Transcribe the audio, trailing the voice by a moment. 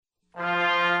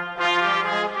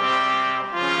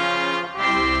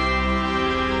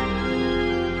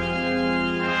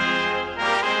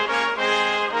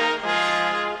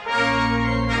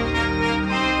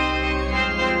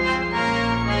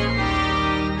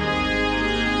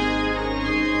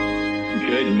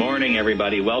Good morning,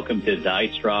 everybody. Welcome to Thy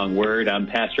Strong Word. I'm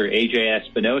Pastor A.J.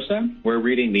 Espinosa. We're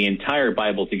reading the entire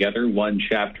Bible together, one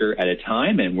chapter at a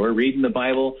time, and we're reading the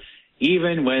Bible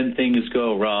even when things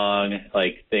go wrong,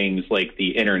 like things like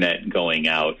the internet going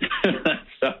out.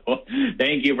 So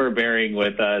thank you for bearing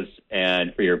with us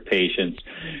and for your patience.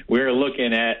 We're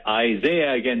looking at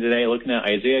Isaiah again today, looking at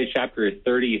Isaiah chapter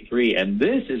 33, and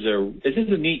this is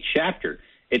a neat chapter.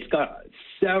 It's got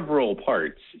several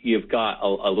parts. You've got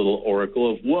a little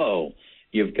oracle of woe.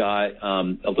 You've got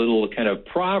a little kind of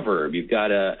proverb. You've got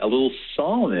a little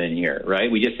psalm in here, right?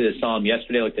 We just did a psalm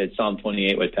yesterday. Looked at Psalm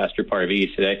 28 with Pastor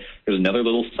Parviz today. There's another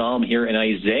little psalm here in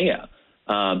Isaiah.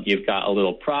 You've got a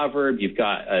little proverb. You've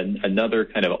got another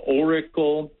kind of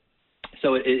oracle.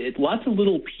 So it's lots of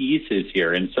little pieces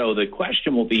here. And so the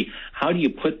question will be, how do you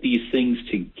put these things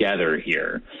together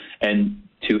here? And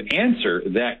to answer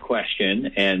that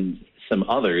question and some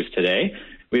others today,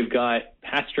 we've got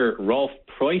Pastor Rolf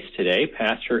Preuss today,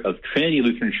 pastor of Trinity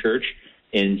Lutheran Church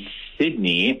in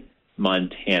Sidney,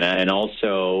 Montana, and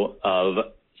also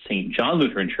of St. John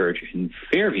Lutheran Church in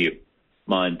Fairview,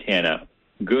 Montana.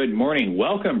 Good morning.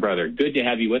 Welcome, brother. Good to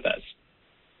have you with us.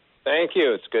 Thank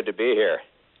you. It's good to be here.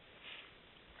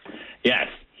 Yes,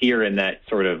 here in that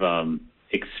sort of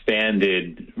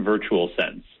expanded virtual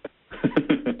sense.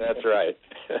 That's right.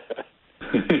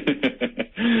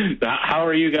 How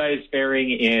are you guys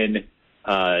faring in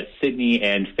Sidney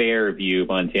and Fairview,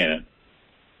 Montana?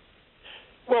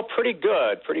 Well, pretty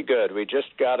good, pretty good. We just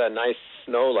got a nice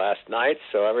snow last night,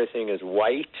 so everything is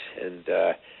white and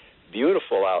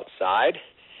beautiful outside.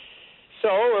 So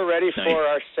we're ready for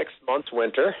our 6-month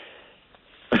winter.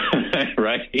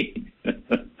 Right.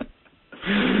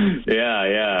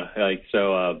 Yeah. Like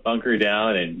so, bunker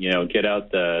down and get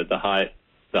out the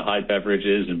hot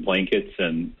beverages and blankets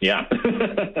and yeah.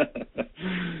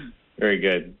 Very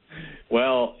good.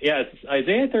 Well, yes,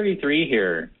 Isaiah 33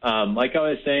 here. Like I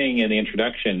was saying in the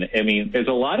introduction, I mean, there's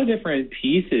a lot of different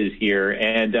pieces here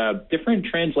and different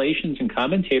translations and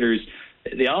commentators.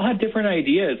 They all have different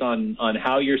ideas on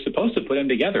how you're supposed to put them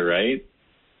together, right?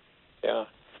 Yeah.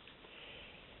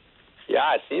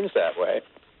 Yeah, it seems that way.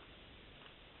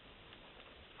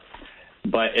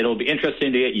 But it'll be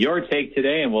interesting to get your take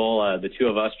today, and we'll the two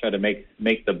of us try to make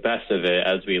the best of it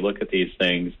as we look at these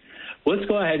things. Let's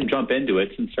go ahead and jump into it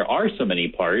since there are so many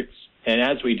parts. And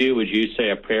as we do, would you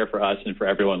say a prayer for us and for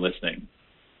everyone listening?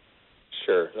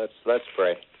 Sure. Let's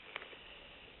pray.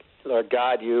 Lord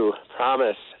God, you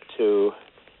promise to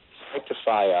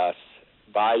sanctify us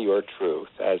by your truth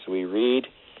as we read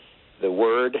the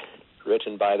word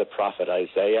written by the prophet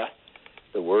Isaiah,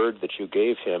 the word that you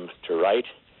gave him to write.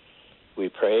 We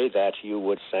pray that you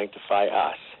would sanctify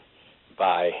us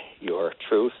by your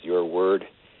truth. Your word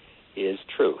is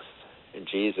truth. In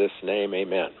Jesus' name,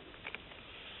 amen.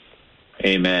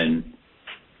 Amen.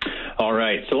 All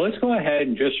right, so let's go ahead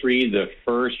and just read the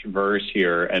first verse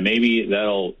here, and maybe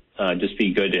that'll just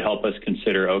be good to help us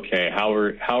consider, okay, how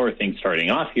are things starting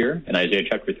off here in Isaiah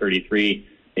chapter 33?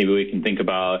 Maybe we can think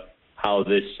about how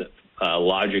this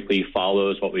logically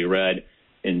follows what we read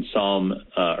in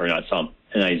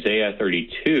in Isaiah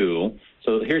 32.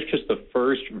 So here's just the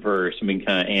first verse, and we can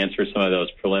kind of answer some of those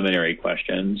preliminary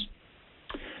questions.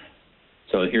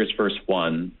 So here's verse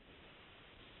 1.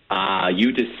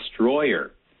 You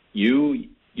destroyer, you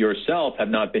yourself have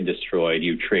not been destroyed,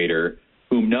 you traitor,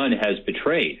 whom none has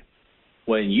betrayed.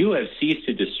 When you have ceased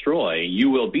to destroy, you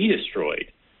will be destroyed.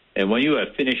 And when you have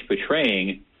finished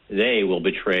betraying, they will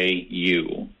betray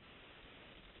you.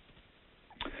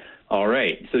 All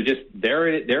right, so just there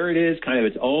it is, kind of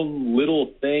its own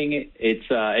little thing.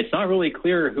 It's not really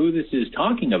clear who this is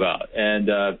talking about, and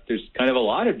there's kind of a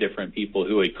lot of different people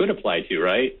who it could apply to,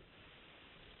 right?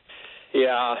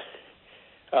 Yeah,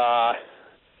 I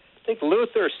think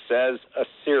Luther says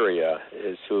Assyria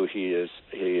is who he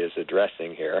is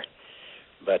addressing here,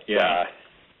 but yeah.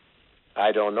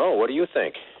 I don't know. What do you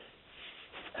think?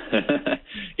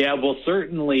 Yeah, well,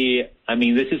 certainly, I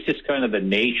mean, this is just kind of the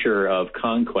nature of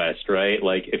conquest, right?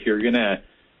 Like, if you're going to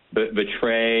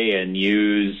betray and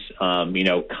use,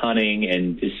 cunning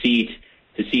and deceit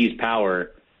to seize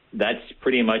power, that's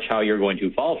pretty much how you're going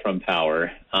to fall from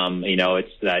power.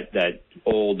 It's that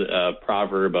old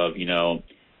proverb of,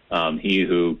 he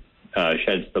who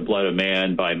sheds the blood of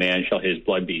man, by man shall his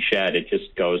blood be shed. It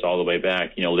just goes all the way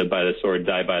back, live by the sword,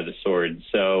 die by the sword.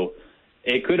 So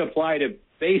it could apply to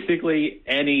basically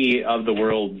any of the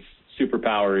world's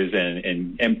superpowers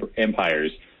and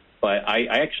empires. But I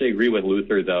actually agree with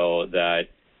Luther, though, that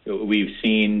we've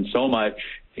seen so much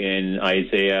in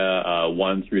Isaiah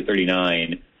 1 through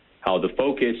 39, how the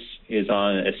focus is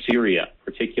on Assyria,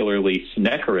 particularly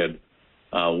Sennacherib,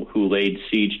 who laid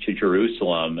siege to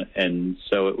Jerusalem. And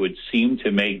so it would seem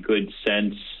to make good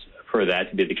sense for that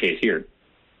to be the case here.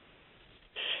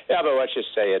 Yeah, but let's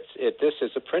just say this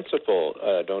is a principle,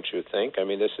 don't you think? I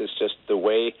mean, this is just the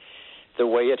way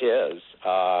it is.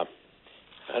 I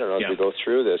don't know, as we go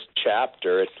through this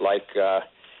chapter, it's like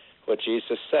what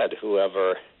Jesus said,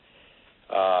 whoever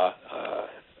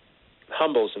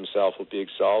humbles himself will be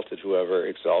exalted, whoever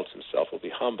exalts himself will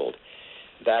be humbled.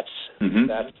 That's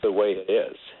the way it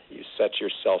is. You set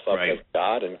yourself up as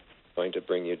God, and it's going to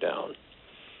bring you down.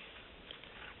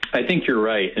 I think you're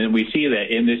right. And we see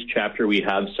that in this chapter we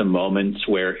have some moments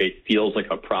where it feels like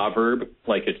a proverb,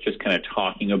 like it's just kind of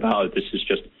talking about this is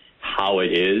just how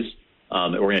it is.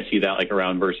 We're going to see that like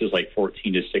around verses like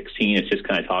 14 to 16. It's just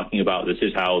kind of talking about this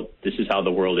is how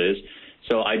the world is.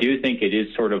 So I do think it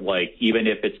is sort of like, even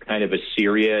if it's kind of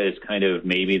Assyria is kind of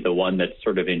maybe the one that's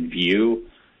sort of in view,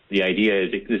 the idea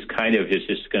is this kind of is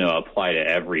just going to apply to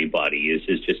everybody.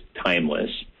 Is just timeless.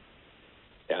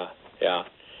 Yeah.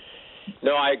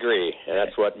 No, I agree, and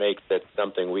that's what makes it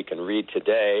something we can read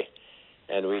today,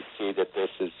 and we see that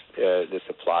this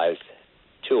applies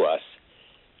to us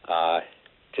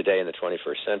today in the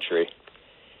 21st century.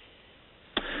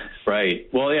 Right.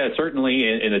 Well, yeah, certainly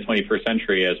in the 21st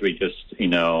century, as we just,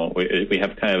 we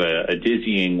have kind of a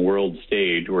dizzying world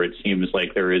stage where it seems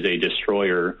like there is a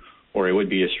destroyer, or a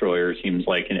would-be destroyer, seems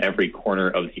like in every corner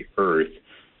of the earth,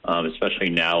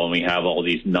 especially now when we have all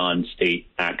these non-state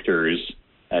actors,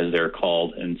 as they're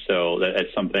called. And so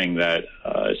that's something that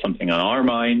is something on our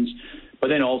minds. But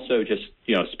then also just,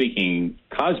 speaking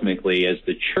cosmically as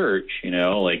the church,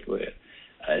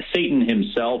 Satan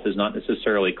himself is not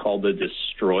necessarily called the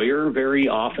destroyer very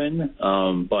often,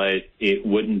 but it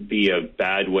wouldn't be a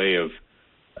bad way of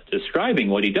describing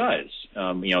what he does,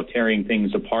 tearing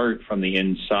things apart from the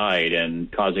inside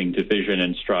and causing division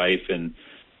and strife and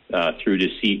through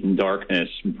deceit and darkness,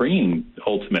 bringing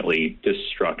ultimately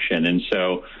destruction. And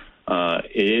so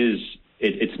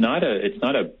it's not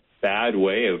a bad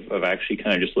way of actually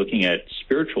kind of just looking at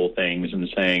spiritual things and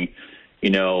saying,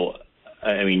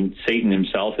 Satan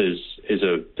himself is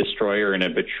a destroyer and a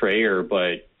betrayer,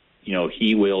 but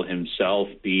he will himself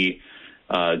be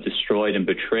destroyed and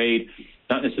betrayed.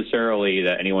 Not necessarily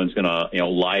that anyone's going to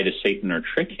lie to Satan or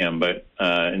trick him, but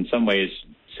in some ways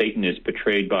Satan is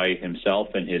betrayed by himself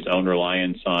and his own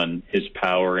reliance on his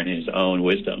power and his own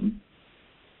wisdom.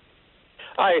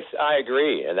 I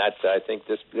agree, and I think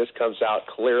this comes out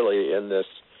clearly in this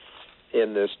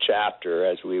chapter,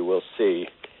 as we will see,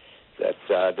 that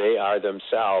they are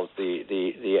themselves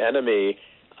the enemy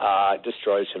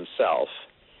destroys himself,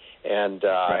 and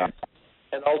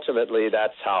ultimately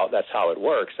that's how it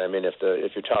works. I mean, if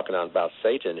you're talking about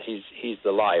Satan, he's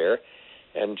the liar,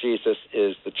 and Jesus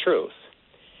is the truth.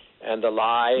 And the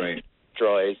lie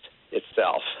destroys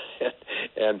itself.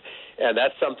 and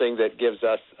that's something that gives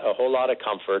us a whole lot of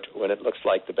comfort when it looks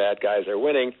like the bad guys are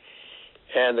winning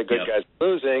and the good guys are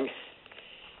losing.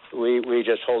 We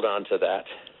just hold on to that.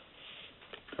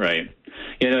 Right.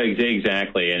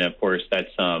 Exactly. And of course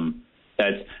that's I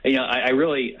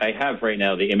have right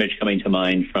now the image coming to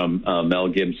mind from Mel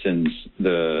Gibson's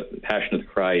The Passion of the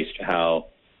Christ, how,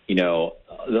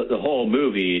 the whole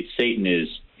movie, Satan is,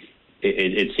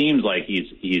 it seems like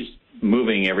he's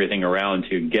moving everything around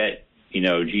to get,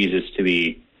 Jesus to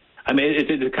be,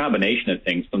 it's a combination of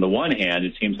things. On the one hand,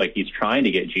 it seems like he's trying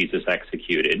to get Jesus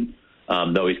executed,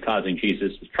 though he's trying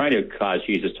to cause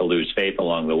Jesus to lose faith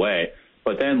along the way.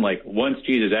 But then, once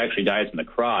Jesus actually dies on the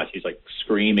cross, he's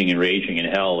screaming and raging in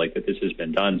hell, that this has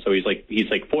been done. So he's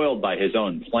foiled by his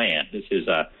own plan. This is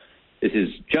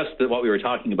just what we were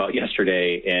talking about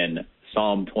yesterday in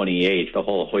Psalm 28, the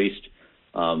whole hoist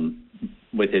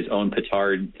with his own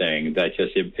petard thing, that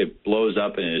just it blows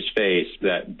up in his face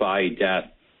that by death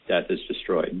is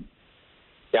destroyed.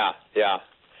 Yeah.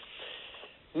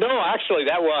 No, actually,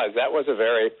 that was a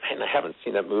very, and I haven't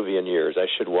seen that movie in years. I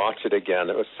should watch it again.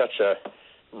 It was such a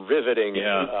riveting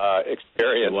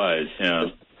experience. It was, Yeah.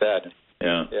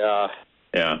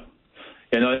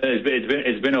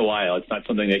 It's been a while. It's not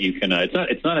something that you can.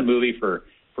 It's not a movie for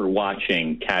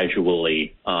watching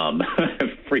casually,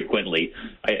 frequently.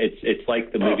 It's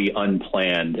like the movie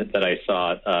Unplanned that I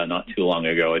saw not too long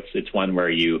ago. It's one where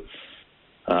you.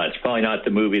 It's probably not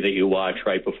the movie that you watch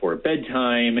right before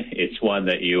bedtime. It's one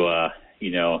that you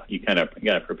kind of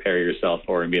got to prepare yourself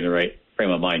for and be in the right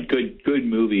frame of mind. Good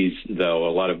movies, though,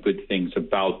 a lot of good things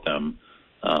about them.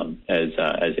 As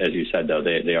you said, though,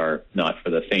 they are not for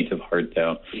the faint of heart,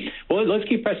 though. Well, let's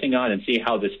keep pressing on and see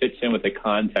how this fits in with the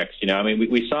context.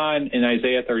 We saw in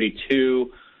Isaiah 32,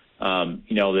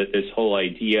 that this whole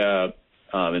idea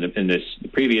in the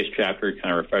previous chapter,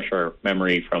 kind of refresh our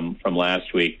memory from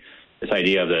last week, this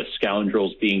idea of the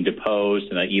scoundrels being deposed,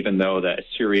 and that even though that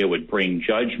Assyria would bring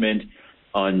judgment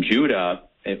on Judah,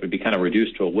 it would be kind of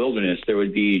reduced to a wilderness, there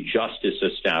would be justice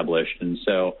established. And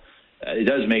so it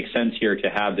does make sense here to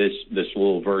have this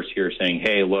little verse here saying,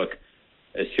 hey, look,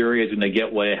 Assyria is going to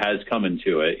get what it has coming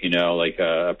to it, like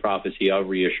a prophecy of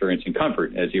reassurance and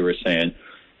comfort, as you were saying.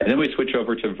 And then we switch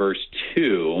over to verse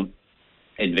 2,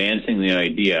 advancing the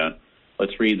idea.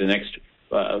 Let's read the next,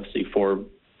 four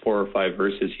or five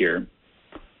verses here.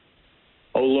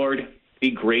 O Lord,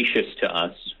 be gracious to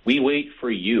us. We wait for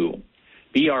you.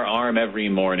 Be our arm every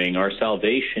morning, our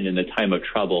salvation in the time of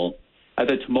trouble. At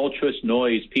the tumultuous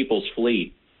noise, peoples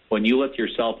flee. When you lift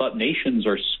yourself up, nations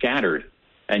are scattered,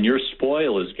 and your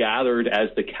spoil is gathered as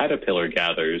the caterpillar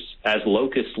gathers. As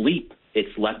locusts leap,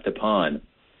 it's leapt upon.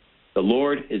 The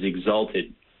Lord is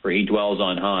exalted, for he dwells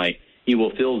on high. He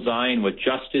will fill Zion with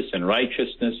justice and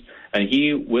righteousness, and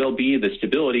he will be the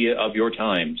stability of your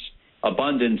times.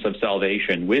 Abundance of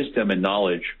salvation, wisdom and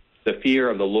knowledge. The fear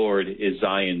of the Lord is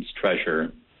Zion's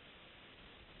treasure.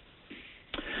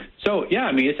 So,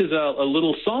 this is a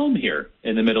little psalm here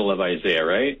in the middle of Isaiah,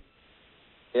 right?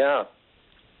 Yeah.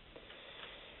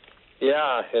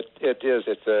 Yeah, it is.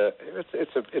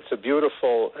 It's a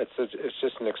beautiful. It's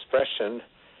just an expression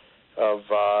of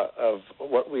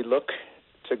what we look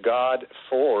to God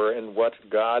for and what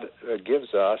God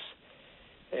gives us,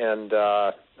 and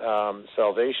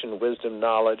salvation, wisdom,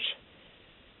 knowledge,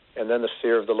 and then the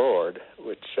fear of the Lord,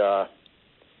 which what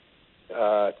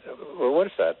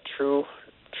is that? True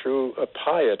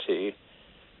piety,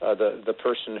 the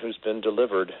person who's been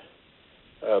delivered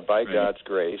by right. God's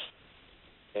grace.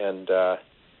 And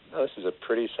this is a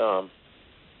pretty psalm.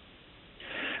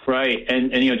 Right,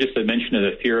 and just to mention of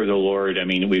the fear of the Lord,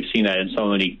 we've seen that in so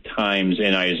many times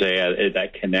in Isaiah,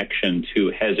 that connection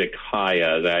to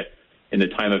Hezekiah, that in the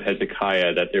time of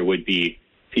Hezekiah, that there would be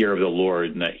fear of the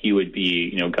Lord, and that he would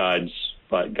be, God's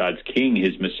king,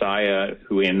 his Messiah,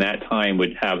 who in that time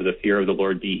would have the fear of the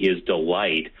Lord be his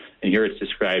delight. And here it's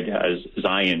described as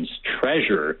Zion's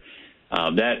treasure.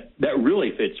 That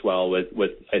really fits well with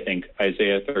I think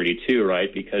Isaiah 32,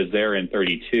 right? Because there in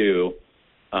 32,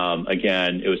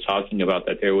 again, it was talking about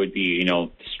that there would be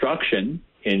destruction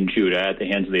in Judah at the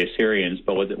hands of the Assyrians.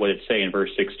 But what it say in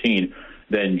verse 16?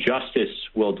 Then justice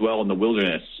will dwell in the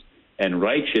wilderness, and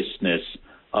righteousness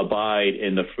abide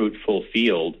in the fruitful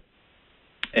field.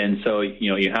 And so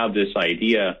you have this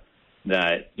idea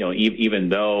that even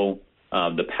though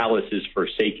the palace is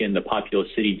forsaken, the populous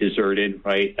city deserted,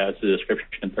 right? That's the description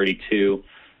in 32,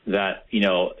 that,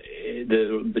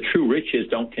 the true riches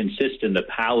don't consist in the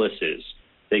palaces.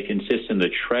 They consist in the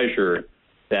treasure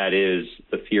that is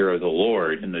the fear of the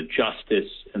Lord and the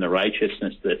justice and the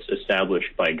righteousness that's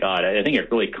established by God. I think it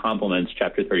really complements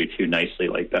chapter 32 nicely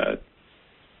like that.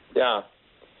 Yeah.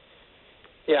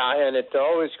 Yeah, and it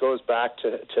always goes back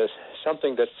to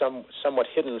something that's somewhat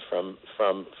hidden from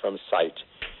sight.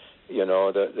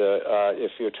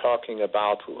 If you're talking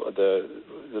about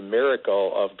the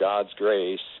miracle of God's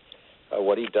grace,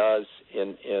 what he does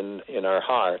in our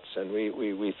hearts, and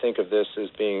we think of this as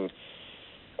being,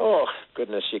 oh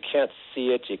goodness, you can't see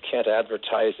it, you can't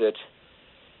advertise it.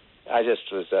 I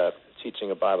just was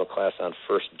teaching a Bible class on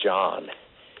 1 John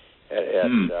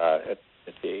and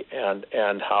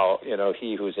how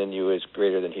he who's in you is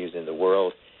greater than he who's in the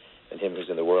world, and him who's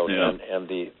in the world, and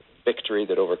the victory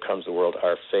that overcomes the world,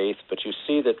 our faith. But you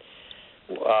see that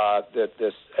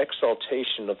this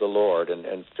exaltation of the Lord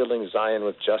and filling Zion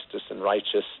with justice and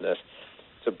righteousness.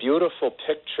 It's a beautiful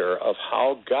picture of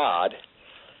how God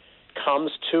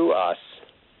comes to us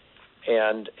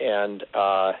and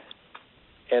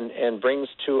brings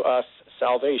to us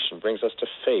salvation, brings us to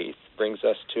faith, brings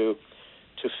us to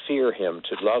fear him,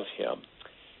 to love him.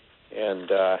 And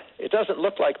it doesn't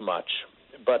look like much,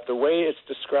 but the way it's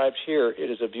described here,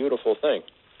 it is a beautiful thing.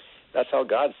 That's how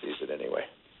God sees it anyway.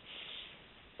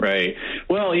 Right.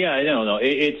 Well, yeah, I don't know.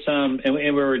 It's and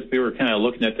we were kind of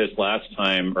looking at this last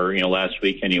time, or last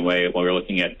week anyway, when we were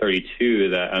looking at 32.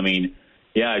 That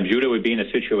Judah would be in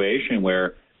a situation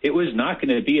where it was not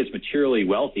going to be as materially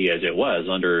wealthy as it was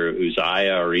under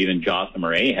Uzziah or even Jotham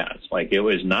or Ahaz. Like it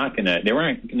was not going to. They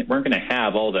weren't going to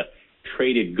have all the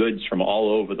traded goods from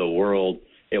all over the world.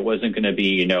 It wasn't going to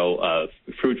be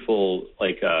fruitful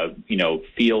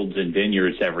fields and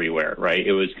vineyards everywhere. Right.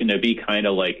 It was going to be kind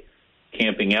of like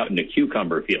camping out in a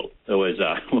cucumber field. That was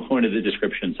one of the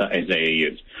descriptions Isaiah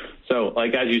used. So,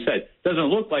 like as you said, doesn't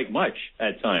look like much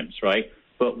at times, right?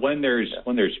 But when there's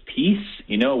peace,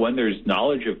 when there's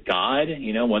knowledge of God,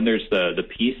 when there's the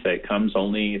peace that comes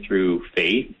only through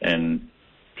faith and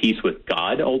peace with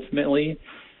God ultimately,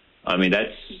 I mean,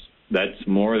 that's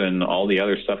more than all the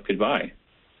other stuff could buy.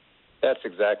 That's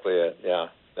exactly it. Yeah,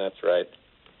 that's right.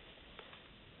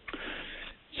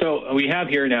 So we have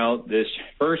here now this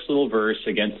first little verse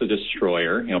against the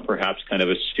destroyer, perhaps kind of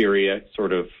Assyria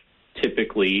sort of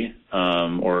typically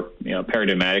or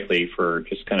paradigmatically for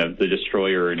just kind of the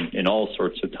destroyer in all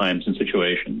sorts of times and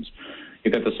situations.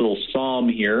 You've got this little psalm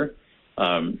here,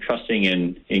 trusting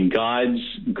in God's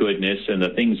goodness and the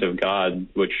things of God,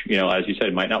 which, as you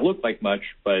said, might not look like much,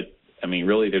 but, I mean,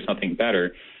 really there's nothing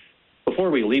better.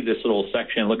 Before we leave this little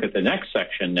section and look at the next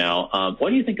section now, what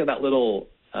do you think of that little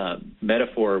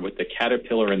metaphor with the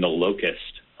caterpillar and the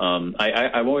locust? I'm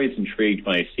always intrigued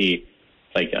when I see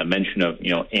like a mention of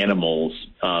animals.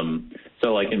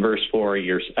 So like in verse 4, as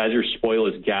your spoil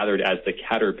is gathered, as the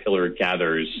caterpillar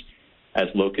gathers, as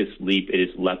locusts leap, it is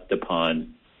leapt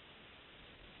upon.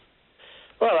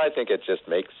 Well, I think it just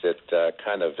makes it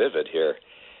kind of vivid here.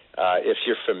 If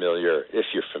you're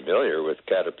familiar with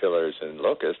caterpillars and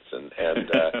locusts and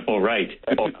oh, right.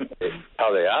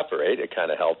 how they operate, it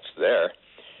kind of helps there.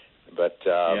 But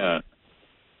though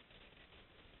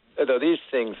these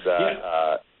things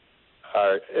are,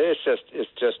 it's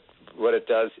just what it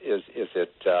does is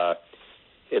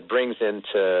it brings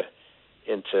into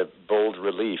bold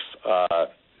relief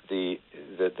the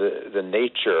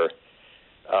nature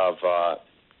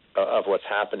of what's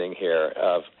happening here.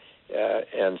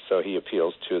 And so he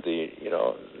appeals to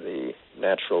the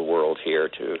natural world here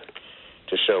to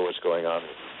show what's going on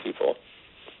with people.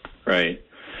 Right.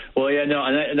 Well, yeah, no,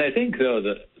 and I think though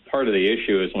the part of the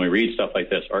issue is when we read stuff like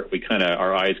this,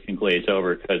 our eyes can glaze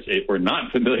over because we're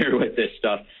not familiar with this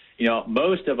stuff.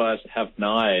 Most of us have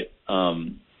not.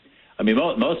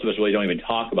 Most of us really don't even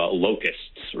talk about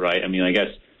locusts, right? I mean, I guess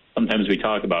sometimes we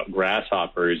talk about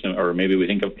grasshoppers, or maybe we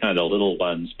think of kind of the little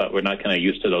ones, but we're not kind of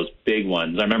used to those big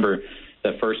ones. I remember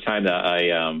the first time that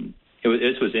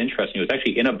this was interesting. It was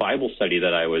actually in a Bible study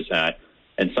that I was at,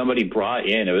 and somebody brought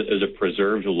in, it was a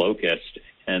preserved locust,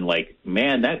 and like,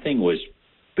 man, that thing was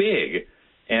big.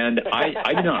 And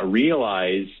I did not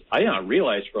realize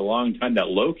for a long time that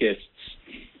locusts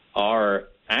are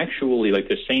actually like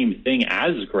the same thing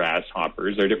as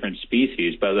grasshoppers. They're different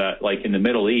species, but that, like in the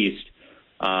Middle East,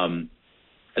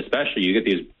 especially, you get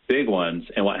these big ones,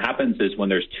 and what happens is when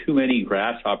there's too many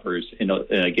grasshoppers in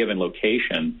a given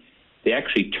location, they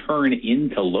actually turn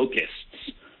into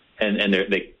locusts, and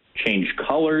they change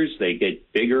colors, they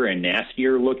get bigger and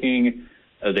nastier looking.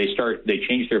 They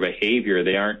change their behavior.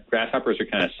 Grasshoppers are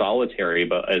kind of solitary,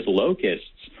 but as locusts,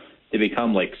 they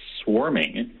become like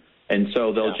swarming, and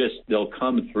so they'll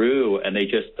come through and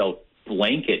they'll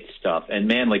blanket stuff. And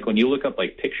man, like when you look up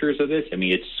like pictures of this, I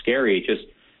mean, it's scary. It just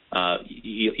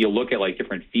you look at like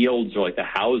different fields or like the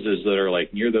houses that are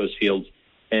like near those fields,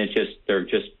 and they're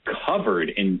just covered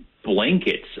in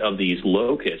blankets of these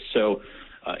locusts. So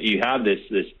you have this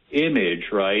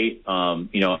image, right?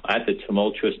 At the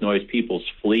tumultuous noise, peoples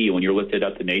flee. When you're lifted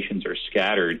up, the nations are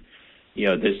scattered.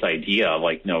 This idea of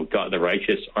like, God, the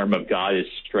righteous arm of God is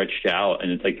stretched out,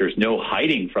 and it's like there's no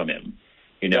hiding from him.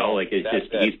 He's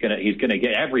gonna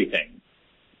get everything.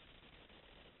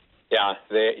 Yeah,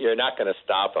 you're not going to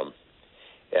stop him,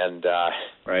 and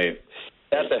right.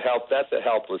 That's a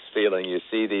helpless feeling. You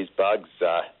see these bugs.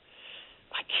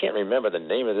 I can't remember the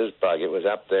name of this bug. It was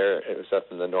up there. It was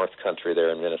up in the North Country there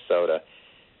in Minnesota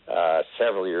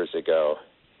several years ago,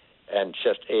 and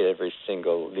just ate every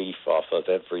single leaf off of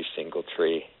every single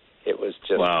tree. It was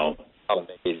just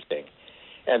amazing.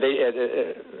 And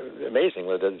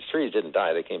amazingly, the trees didn't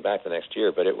die. They came back the next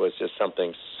year, but it was just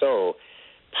something so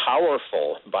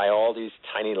powerful by all these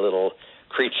tiny little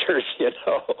creatures,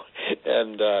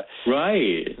 and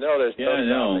right. There's no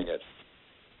stopping it.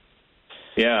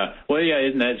 Yeah. Well, yeah,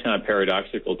 isn't that kind of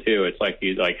paradoxical too? It's like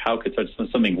how could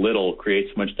something little create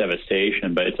so much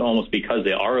devastation? But it's almost because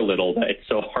they are little that it's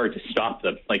so hard to stop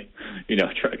them. Like, good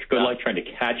luck trying to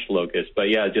catch locusts. But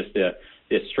yeah, just the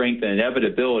strength and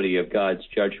inevitability of God's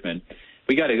judgment.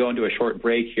 We got to go into a short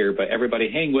break here, but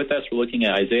everybody hang with us. We're looking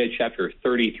at Isaiah chapter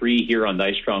 33 here on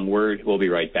Thy Strong Word. We'll be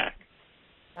right back.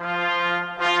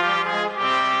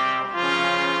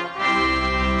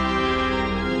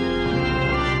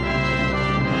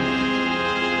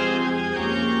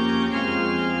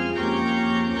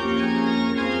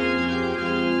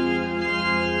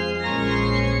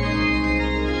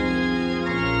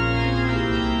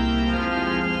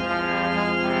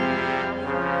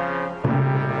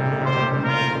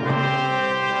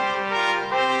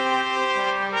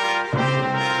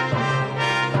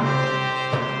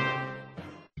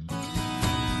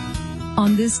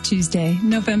 On this Tuesday,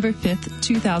 November 5th,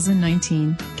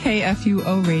 2019,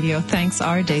 KFUO Radio thanks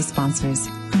our day sponsors,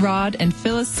 Rod and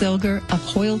Phyllis Silger of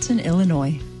Hoyleton,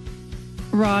 Illinois.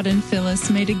 Rod and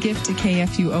Phyllis made a gift to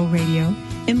KFUO Radio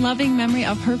in loving memory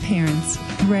of her parents,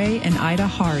 Ray and Ida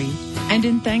Hari, and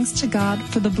in thanks to God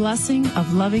for the blessing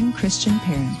of loving Christian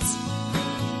parents.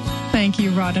 Thank you,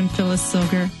 Rod and Phyllis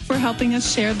Silger, for helping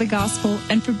us share the gospel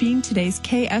and for being today's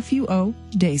KFUO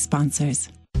day sponsors.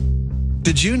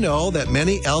 Did you know that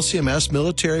many LCMS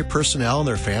military personnel and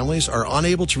their families are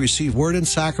unable to receive Word and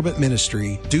Sacrament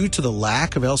ministry due to the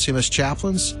lack of LCMS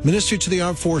chaplains? Ministry to the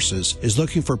Armed Forces is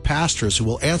looking for pastors who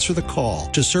will answer the call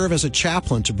to serve as a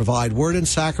chaplain to provide Word and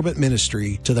Sacrament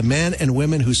ministry to the men and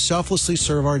women who selflessly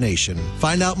serve our nation.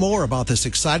 Find out more about this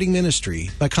exciting ministry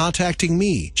by contacting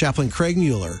me, Chaplain Craig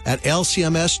Mueller, at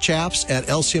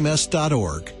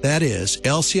lcmschaps@lcms.org. That is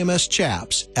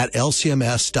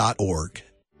lcmschaps@lcms.org.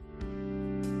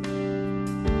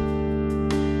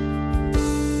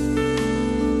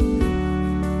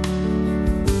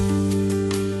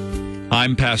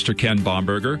 I'm Pastor Ken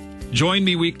Baumberger. Join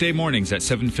me weekday mornings at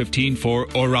 7:15 for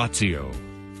Oratio,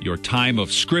 your time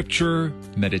of scripture,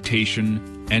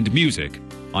 meditation, and music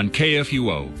on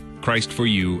KFUO, Christ for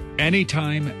you,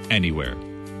 anytime, anywhere.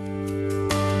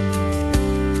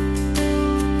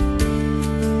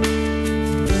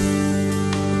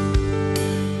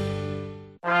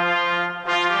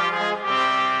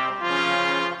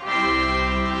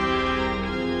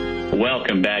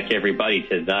 Welcome back, everybody,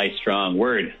 to Thy Strong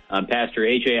Word. I'm Pastor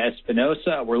A.J.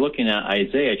 Espinosa. We're looking at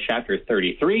Isaiah chapter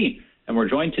 33, and we're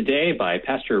joined today by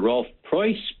Pastor Rolf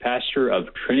Preuss, pastor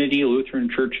of Trinity Lutheran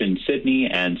Church in Sydney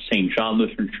and St. John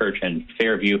Lutheran Church in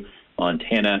Fairview,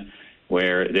 Montana,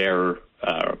 where they're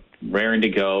raring to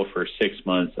go for 6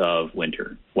 months of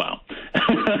winter. Wow.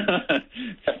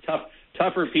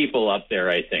 Tougher people up there,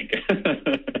 I think.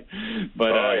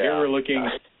 But here we're looking...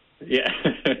 Yeah,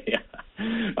 yeah.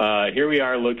 Here we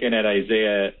are looking at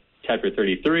Isaiah chapter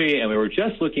 33, and we were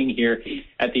just looking here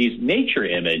at these nature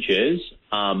images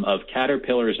of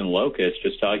caterpillars and locusts,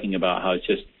 just talking about how it's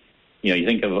just, you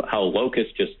think of how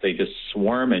locusts they just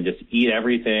swarm and just eat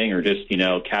everything, or just,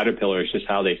 caterpillars, just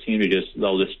how they seem to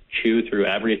they'll just chew through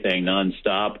everything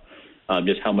nonstop,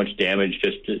 just how much damage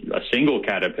just a single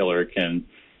caterpillar can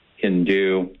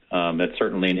do. That's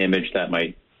certainly an image that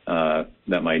my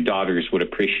daughters would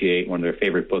appreciate. One of their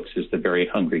favorite books is The Very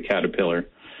Hungry Caterpillar.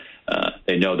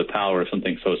 They know the power of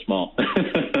something so small.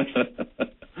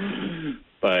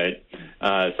 But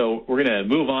so we're going to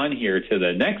move on here to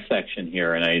the next section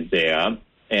here in Isaiah.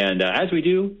 And as we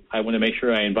do, I want to make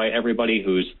sure I invite everybody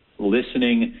who's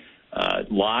listening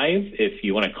live. If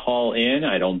you want to call in,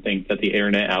 I don't think that the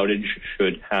internet outage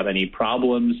should have any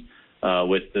problems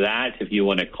with that. If you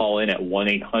want to call in at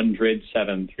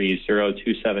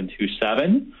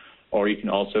 1-800-730-2727, or you can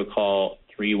also call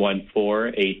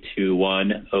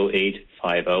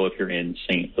 314-821-0850 if you're in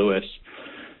St. Louis.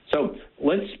 So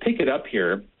let's pick it up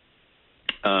here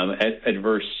at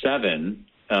verse 7.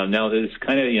 Now, this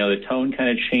kind of, the tone kind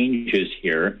of changes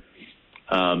here.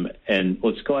 And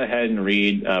let's go ahead and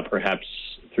read perhaps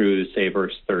through, say,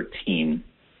 verse 13.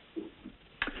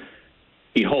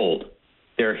 Behold,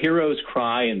 their heroes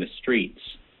cry in the streets.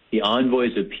 The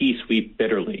envoys of peace weep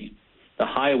bitterly. The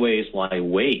highways lie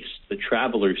waste. The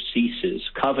traveler ceases.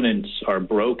 Covenants are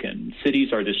broken.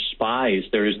 Cities are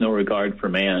despised. There is no regard for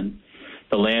man.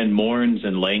 The land mourns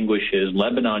and languishes.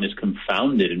 Lebanon is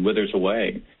confounded and withers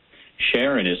away.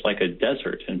 Sharon is like a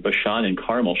desert, and Bashan and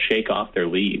Carmel shake off their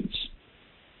leaves.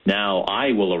 Now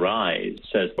I will arise,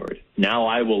 says the Lord. Now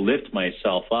I will lift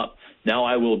myself up. Now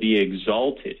I will be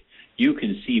exalted. You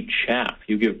conceive chaff.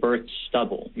 You give birth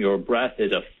stubble. Your breath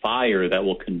is a fire that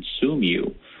will consume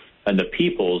you. And the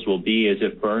peoples will be as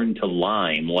if burned to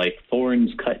lime, like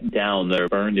thorns cut down that are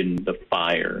burned in the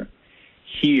fire.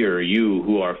 Hear, you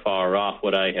who are far off,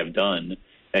 what I have done,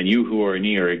 and you who are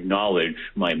near, acknowledge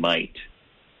my might.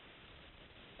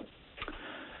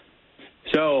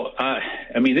 So,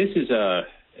 this is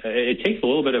it takes a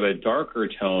little bit of a darker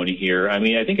tone here. I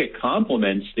think it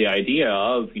complements the idea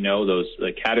of,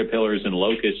 the caterpillars and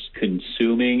locusts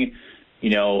consuming.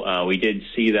 We did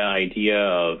see the idea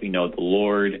of, the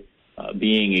Lord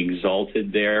being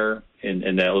exalted there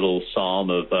in that little psalm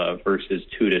of verses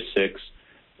 2-6.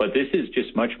 But this is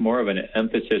just much more of an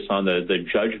emphasis on the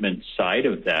judgment side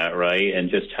of that, right?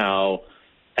 And just how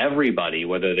everybody,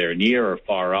 whether they're near or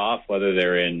far off, whether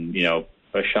they're in,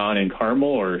 Bashan and Carmel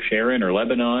or Sharon or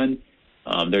Lebanon,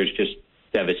 there's just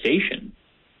devastation.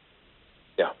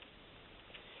 Yeah.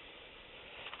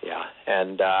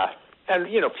 And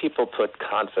people put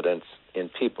confidence in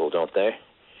people, don't they?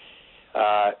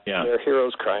 There are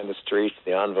heroes cry in the streets.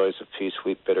 The envoys of peace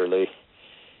weep bitterly.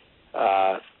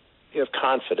 You have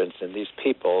confidence in these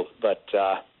people, but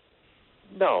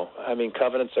no. I mean,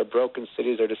 covenants are broken.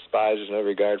 Cities are despised. There's no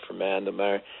regard for man.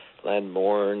 The land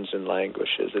mourns and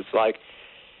languishes. It's like,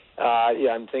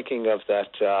 I'm thinking of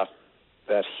that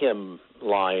hymn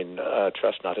line,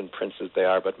 trust not in princes they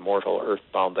are, but mortal,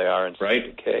 earthbound they are, and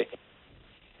right. decay.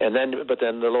 But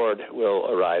then the Lord will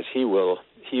arise. He will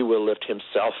lift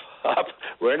himself up.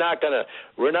 We're not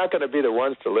gonna be the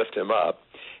ones to lift him up.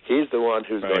 He's the one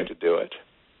who's going to do it.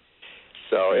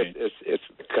 So it's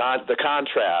the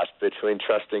contrast between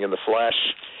trusting in the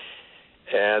flesh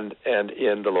and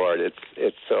in the Lord.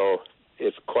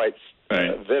 It's quite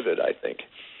vivid, I think.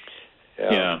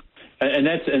 Yeah. And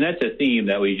that's a theme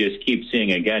that we just keep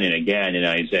seeing again and again in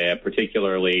Isaiah,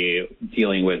 particularly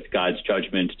dealing with God's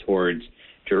judgment towards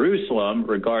Jerusalem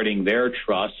regarding their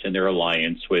trust and their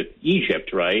alliance with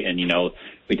Egypt, right? And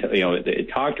it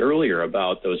talked earlier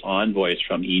about those envoys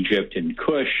from Egypt and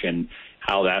Cush and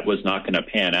how that was not going to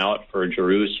pan out for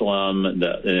Jerusalem,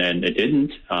 and it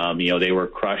didn't. They were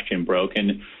crushed and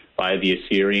broken by the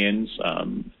Assyrians,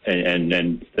 and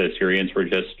the Assyrians were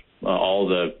just all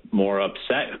the more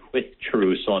upset with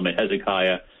Jerusalem and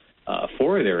Hezekiah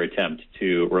for their attempt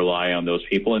to rely on those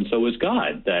people, and so was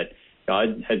God. That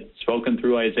God had spoken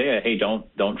through Isaiah, hey,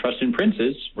 don't trust in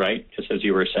princes, right? Just as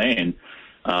you were saying.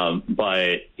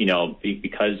 But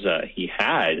because he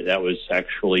had, that was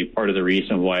actually part of the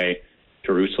reason why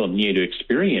Jerusalem needed to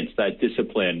experience that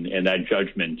discipline and that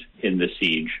judgment in the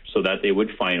siege, so that they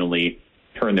would finally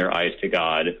turn their eyes to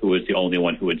God, who was the only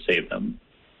one who would save them.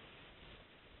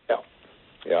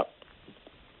 Yeah.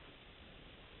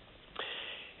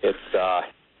 It's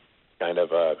kind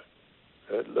of a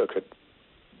look at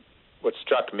what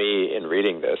struck me in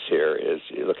reading this here is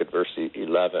you look at verse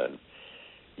 11.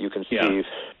 You conceive,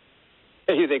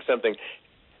 you think something,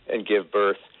 and give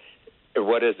birth.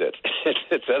 What is it?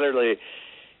 It's utterly.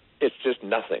 It's just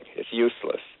nothing. It's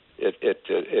useless. It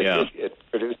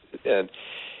produces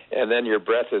and then your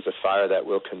breath is a fire that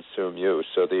will consume you.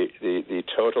 So the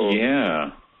total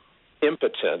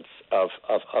impotence of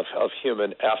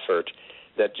human effort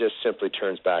that just simply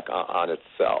turns back on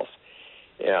itself.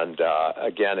 And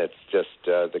again, it's just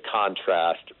the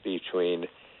contrast between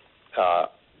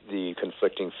the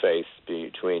conflicting faiths,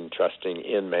 between trusting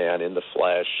in man, in the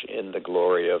flesh, in the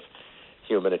glory of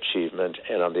human achievement,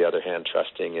 and on the other hand,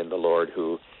 trusting in the Lord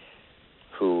who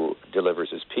delivers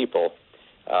his people.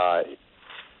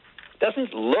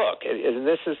 Doesn't look, and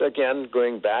this is again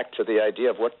going back to the idea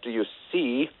of what do you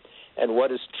see and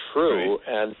what is true,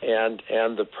 and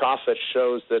the prophet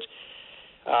shows that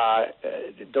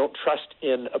don't trust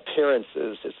in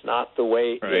appearances. It's not the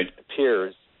way it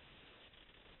appears.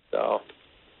 So.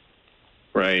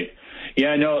 Right.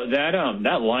 Yeah, no,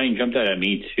 that line jumped out at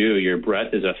me too. Your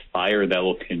breath is a fire that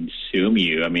will consume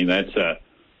you. I mean, that's a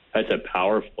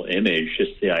powerful image.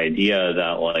 Just the idea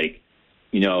that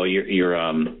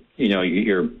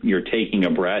you're taking a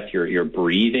breath, you're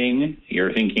breathing,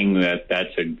 you're thinking that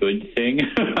that's a good thing.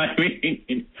 I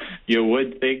mean, you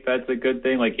would think that's a good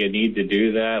thing. Like you need to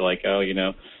do that. Like, I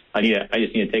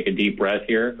just need to take a deep breath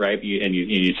here, right?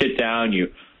 You sit down,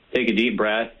 you take a deep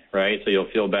breath, right? So you'll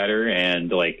feel better,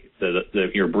 and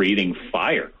you're breathing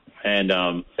fire. And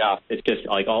it's just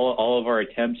like all of our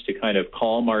attempts to kind of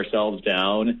calm ourselves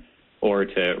down, or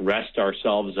to rest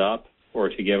ourselves up, or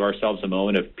to give ourselves a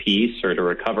moment of peace, or to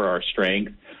recover our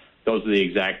strength. Those are the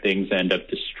exact things that end up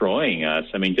destroying us.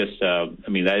 I mean,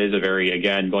 that is a very,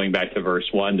 again, going back to verse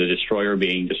 1, the destroyer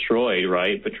being destroyed,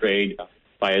 right? Betrayed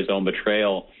by his own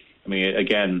betrayal. I mean,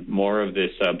 again, more of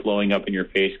this blowing up in your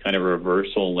face kind of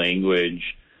reversal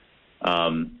language,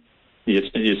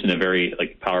 just in a very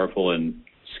powerful and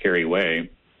scary way.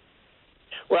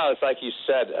 Well, it's like you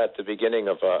said at the beginning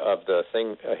of the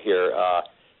thing here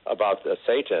about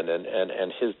Satan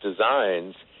and his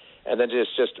designs, and then it's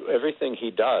just everything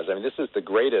he does. I mean, this is the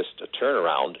greatest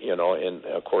turnaround,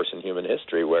 in human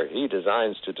history, where he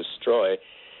designs to destroy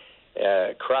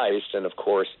Christ, and of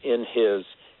course, in his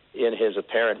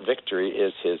apparent victory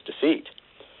is his defeat.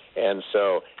 And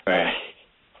so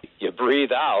you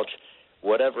breathe out,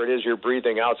 whatever it is you're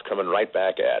breathing out's coming right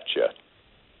back at you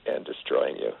and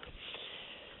destroying you.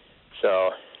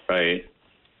 So. Right.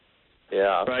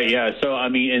 Yeah. Right. Yeah. So, I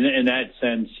mean, in that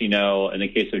sense, in the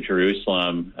case of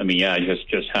Jerusalem, I mean,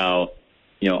 just how,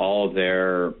 all of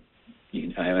their,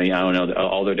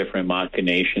 all their different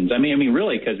machinations. I mean,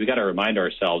 really, because we got to remind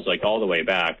ourselves, all the way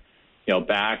back,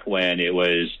 back when it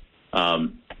was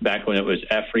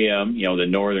Ephraim, the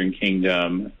northern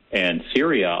kingdom, and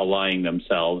Syria allying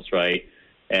themselves, right,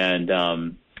 and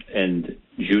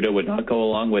Judah would not go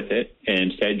along with it,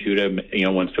 and instead Judah,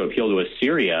 wants to appeal to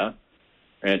Assyria,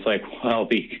 and it's like, well,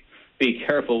 be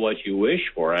careful what you wish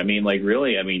for. I mean, like,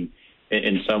 really, I mean,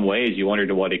 in some ways, you wonder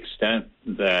to what extent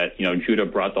that Judah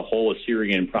brought the whole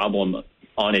Assyrian problem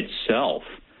on itself,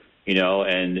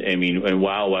 and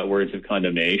wow, what words of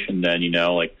condemnation then,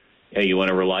 like, hey, you want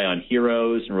to rely on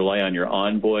heroes and rely on your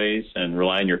envoys and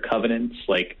rely on your covenants,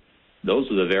 like, those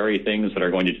are the very things that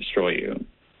are going to destroy you.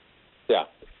 Yeah.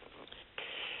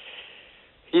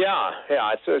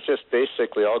 It's just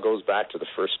basically all goes back to the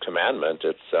first commandment.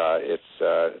 It's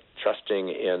trusting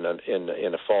in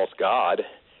a false god,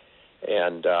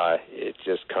 and it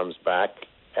just comes back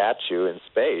at you in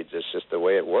spades. It's just the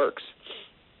way it works.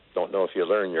 Don't know if you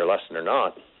learn your lesson or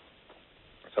not.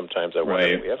 Sometimes I wonder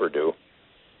if we ever do.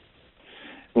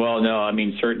 Well, no, I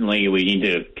mean, certainly we need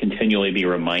to continually be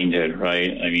reminded, right?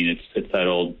 I mean, it's that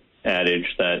old adage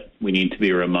that we need to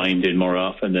be reminded more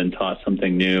often than taught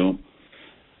something new.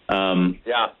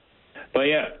 But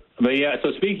yeah.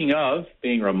 So speaking of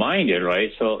being reminded,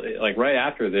 right? So like right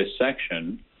after this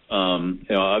section,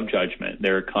 of judgment,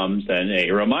 there comes then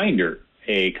a reminder,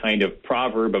 a kind of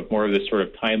proverb of more of this sort of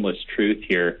timeless truth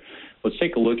here. Let's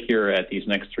take a look here at these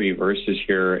next three verses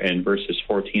here in verses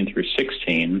 14 through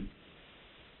 16.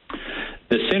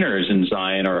 The sinners in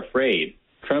Zion are afraid.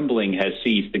 Trembling has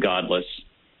seized the godless.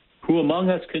 Who among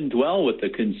us can dwell with the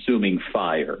consuming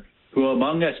fire? Who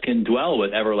among us can dwell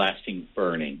with everlasting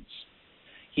burnings?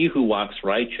 He who walks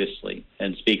righteously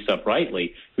and speaks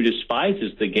uprightly, who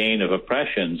despises the gain of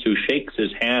oppressions, who shakes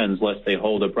his hands lest they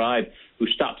hold a bribe, who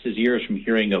stops his ears from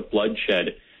hearing of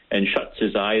bloodshed and shuts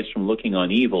his eyes from looking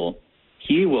on evil,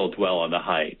 he will dwell on the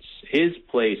heights. His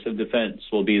place of defense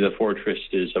will be the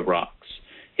fortresses of rocks.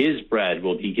 His bread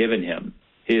will be given him.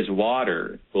 His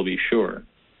water will be sure.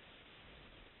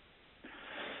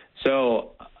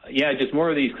 So, just more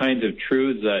of these kinds of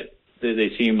truths that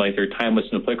they seem like they're timeless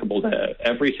and applicable to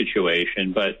every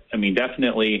situation. But, I mean,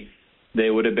 definitely they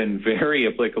would have been very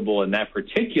applicable in that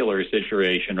particular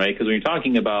situation, right? Because when you're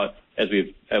talking about, as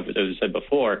I said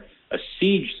before, a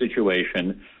siege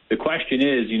situation, the question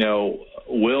is,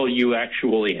 will you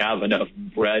actually have enough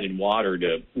bread and water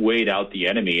to wait out the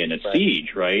enemy in a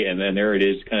siege, right? And then there it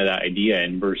is, kind of that idea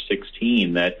in verse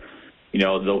 16 that,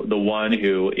 the one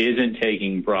who isn't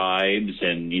taking bribes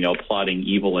and, plotting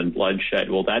evil and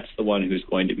bloodshed, well, that's the one who's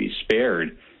going to be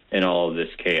spared in all of this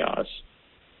chaos.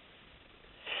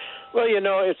 Well,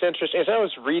 it's interesting. As I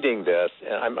was reading this,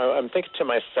 I'm thinking to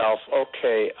myself,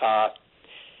 okay,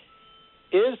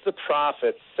 is the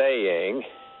prophet saying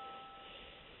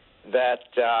that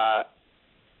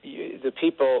the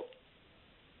people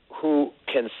who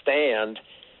can stand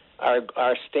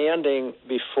are standing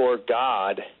before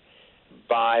God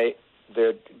by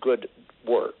their good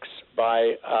works,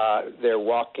 by their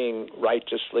walking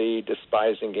righteously,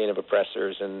 despising gain of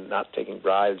oppressors, and not taking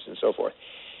bribes, and so forth?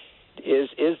 Is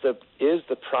the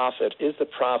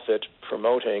prophet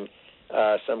promoting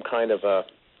some kind of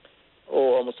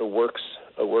almost a works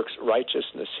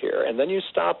righteousness here? And then you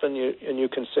stop and you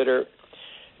consider,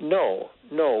 no.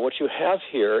 What you have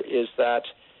here is that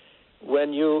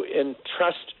when you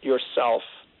entrust yourself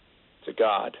to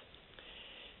God,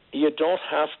 you don't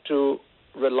have to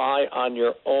rely on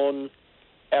your own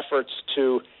efforts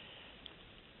to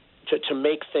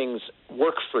make things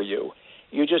work for you.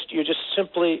 You just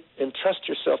simply entrust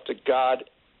yourself to God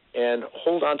and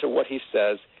hold on to what He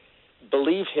says.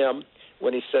 Believe Him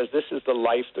when He says this is the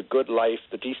life, the good life,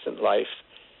 the decent life.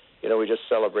 We just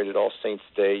celebrated All Saints'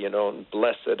 Day, and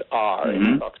blessed are, and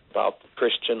He talks about the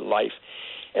Christian life.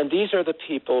 And these are the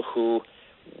people who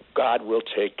God will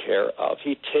take care of.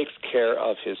 He takes care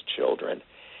of His children.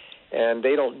 And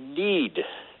they don't need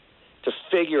to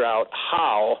figure out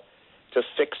how to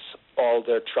fix all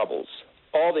their troubles.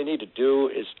 All they need to do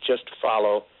is just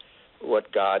follow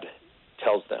what God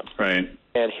tells them. Right.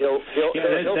 And He'll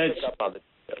pick up on the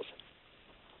details.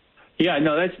 Yeah,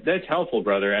 no, that's helpful,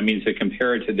 brother. I mean, to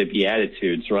compare it to the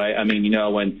Beatitudes, right? I mean,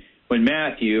 when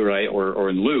Matthew, right, or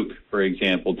in Luke, for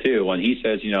example, too, when he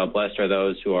says, blessed are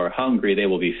those who are hungry, they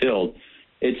will be filled,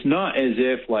 it's not as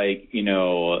if, like,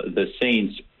 the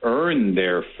saints earn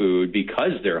their food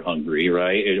because they're hungry,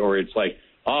 right? Or it's like,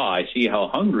 I see how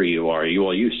hungry you are.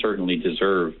 You certainly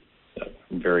deserve a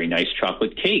very nice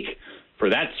chocolate cake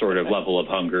for that sort of level of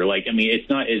hunger. Like, I mean, it's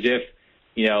not as if,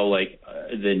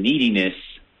 the neediness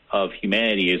of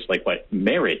humanity is like what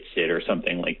merits it or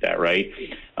something like that, right?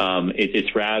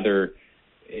 It's rather,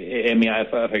 I mean,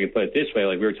 if I could put it this way,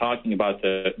 like we were talking about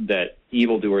that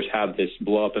evildoers have this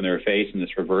blow up in their face and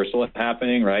this reversal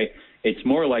happening, right? It's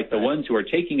more like the ones who are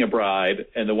taking a bribe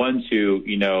and the ones who,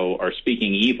 are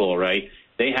speaking evil, right?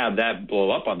 they have that blow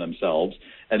up on themselves.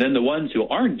 And then the ones who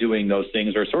aren't doing those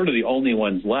things are sort of the only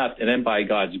ones left. And then by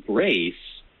God's grace,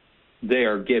 they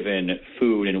are given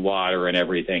food and water and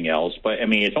everything else. But, I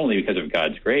mean, it's only because of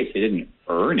God's grace. They didn't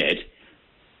earn it.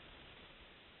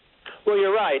 Well,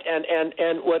 you're right.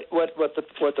 And what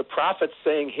the prophet's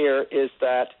saying here is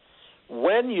that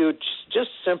when you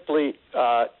just simply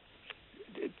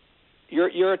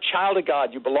you're a child of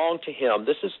God, you belong to Him.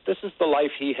 This is the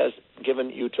life He has given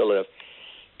you to live,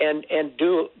 and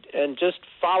just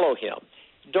follow Him.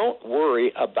 Don't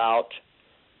worry about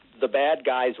the bad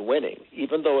guys winning,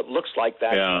 even though it looks like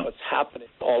that's what's happening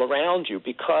all around you,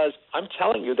 because I'm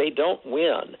telling you, they don't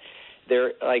win.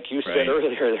 They're, like you said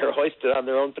earlier, they're hoisted on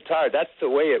their own petard. That's the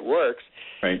way it works.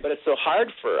 Right. But it's so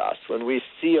hard for us when we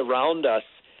see around us,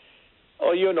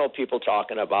 people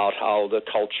talking about how the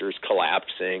culture's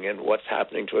collapsing and what's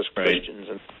happening to us Christians,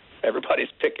 and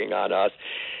everybody's picking on us.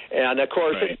 And, of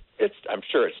course, I'm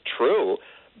sure it's true,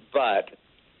 but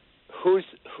who's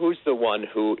the one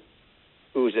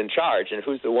who's in charge, and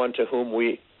who's the one to whom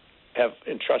we have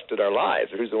entrusted our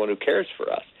lives, or who's the one who cares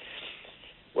for us?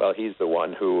 Well, He's the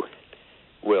one who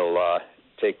will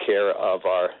take care of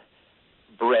our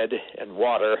bread and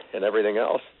water and everything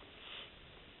else.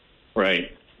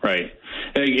 Right.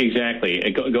 Exactly.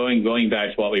 Going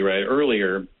back to what we read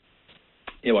earlier,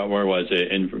 where was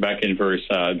it? Back in verse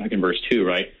 2,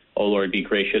 right? "O Lord, be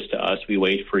gracious to us. We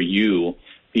wait for you.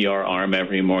 Be our arm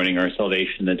every morning, our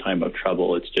salvation in the time of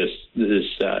trouble." It's just this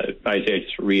Isaiah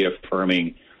just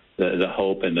reaffirming the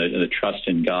hope and the trust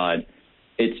in God.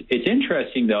 It's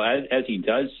interesting, though, as he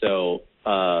does so.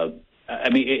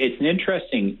 It's an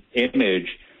interesting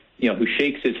image. Who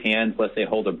shakes his hands lest they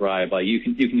hold a bribe. Like you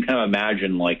can kind of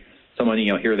imagine, like, someone,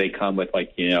 here they come with,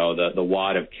 like, the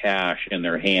wad of cash in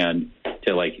their hand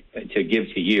to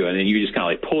give to you, and then you just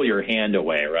kind of like pull your hand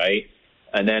away, right?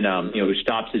 And then who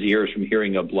stops his ears from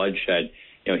hearing of bloodshed.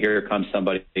 Here comes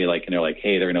somebody, like, and they're like,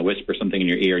 hey, they're going to whisper something in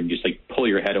your ear, and you just like pull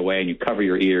your head away and you cover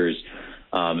your ears,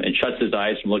 and shuts his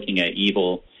eyes from looking at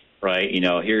evil. Right,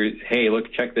 here, hey,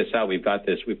 look, check this out. We've got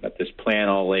this plan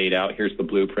all laid out. Here's the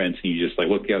blueprints, and you just like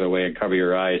look the other way and cover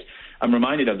your eyes. I'm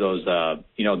reminded of those, the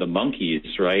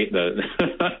monkeys, right? That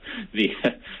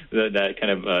kind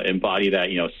of embody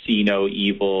that, see no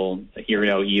evil, hear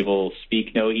no evil,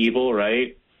 speak no evil,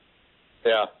 right?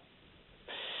 Yeah.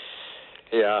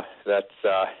 That's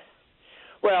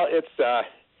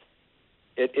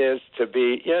it is to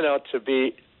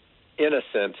be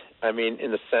innocent. I mean, in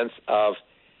the sense of.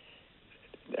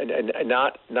 And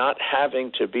not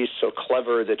having to be so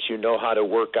clever that you know how to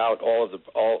work out all of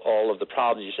the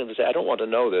problems. You simply say, I don't want to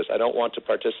know this. I don't want to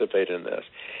participate in this.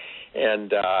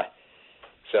 And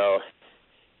so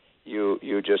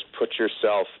you just put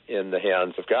yourself in the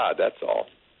hands of God. That's all.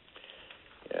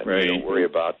 And you don't worry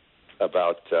about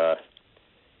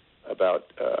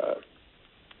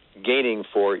gaining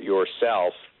for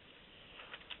yourself.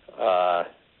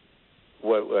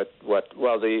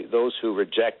 Those who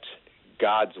reject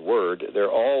God's word,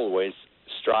 they're always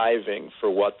striving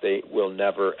for what they will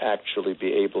never actually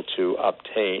be able to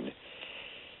obtain.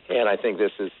 And I think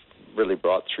this is really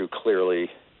brought through clearly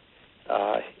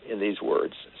in these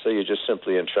words. So you just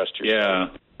simply entrust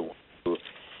yourself. Yeah.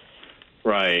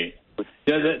 Right.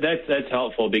 Yeah, that's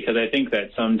helpful, because I think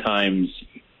that sometimes,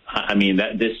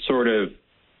 that this sort of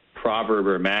proverb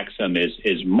or maxim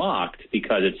is mocked,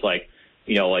 because it's like,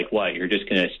 like what? You're just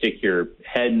going to stick your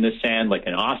head in the sand like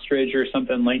an ostrich or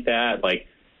something like that? Like,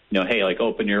 hey, like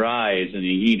open your eyes, and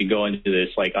you need to go into this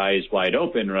like eyes wide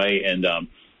open, right? And,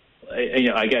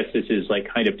 I guess this is like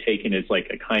kind of taken as like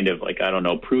a kind of like, I don't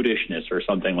know, prudishness or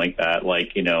something like that.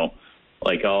 Like,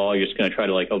 like, oh, you're just going to try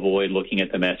to like avoid looking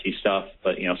at the messy stuff,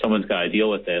 but, someone's got to deal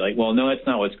with it. Like, well, no, that's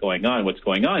not what's going on. What's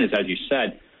going on is, as you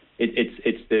said,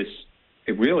 it's this.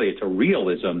 It's a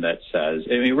realism that says,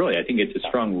 I think it's a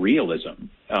strong realism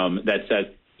that says,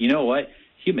 you know what,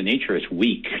 human nature is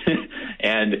weak.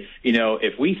 And,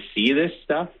 if we see this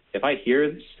stuff, if I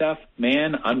hear this stuff,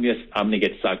 man, I'm going to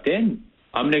get sucked in.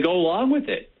 I'm going to go along with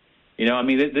it.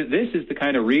 This is the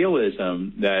kind of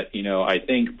realism that, I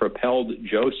think propelled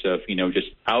Joseph,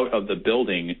 just out of the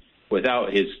building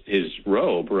without his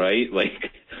robe, right?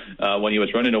 Like when he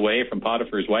was running away from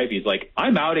Potiphar's wife, he's like,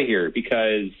 I'm out of here,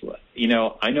 because,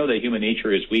 I know that human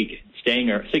nature is weak.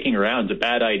 Sticking around is a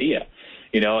bad idea,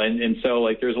 and so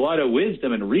like there's a lot of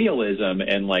wisdom and realism,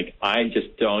 and like I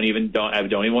just don't even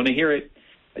want to hear it.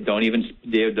 I don't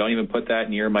even put that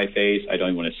near my face. I don't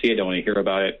even want to see it. Don't want to hear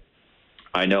about it.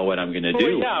 I know what I'm going to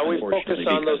do, unfortunately,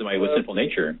 because of my sinful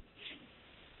nature.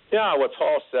 Yeah, what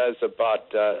Paul says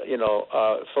about,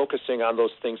 focusing on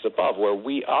those things above, where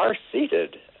we are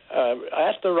seated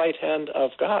at the right hand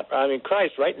of God. I mean,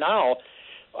 Christ, right now,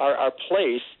 our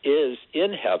place is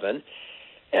in heaven.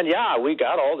 And, yeah, we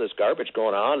got all this garbage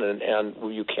going on, and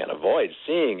you can't avoid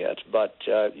seeing it. But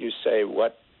you say,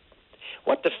 what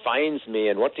defines me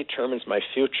and what determines my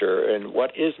future and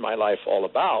what is my life all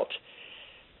about?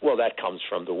 Well, that comes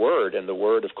from the Word, and the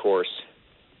Word, of course,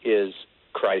 is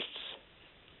Christ's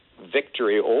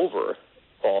victory over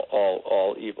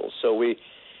all evil. So we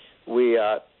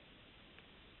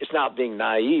it's not being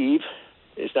naive.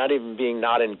 It's not even being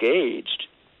not engaged.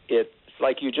 It's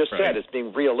like you just said. It's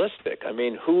being realistic. I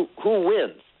mean, who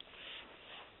wins?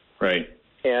 Right.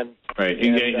 And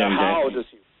how does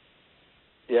he?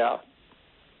 Yeah.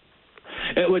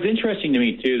 What's interesting to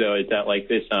me too, though, is that like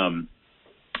this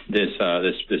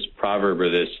proverb or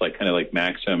this like kind of like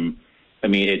maxim. I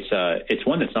mean, it's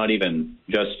one that's not even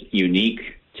just unique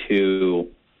to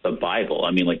the Bible.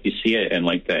 I mean, like you see it in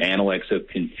like the Analects of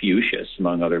Confucius,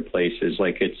 among other places.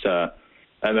 Like it's, I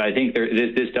mean, I think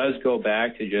this does go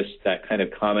back to just that kind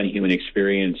of common human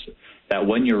experience that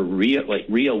when you're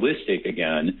realistic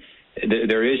again,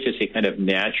 there is just a kind of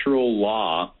natural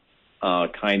law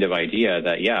kind of idea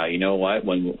that, yeah, you know what,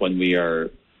 when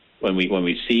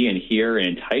we see and hear and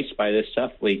enticed by this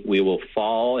stuff, we will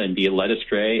fall and be led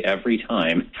astray every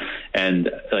time. And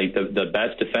like the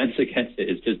best defense against it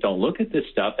is just don't look at this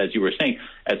stuff, as you were saying,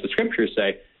 as the scriptures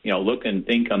say, you know, look and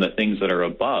think on the things that are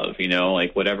above, you know,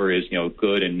 like whatever is, you know,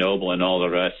 good and noble and all the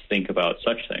rest, think about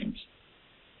such things.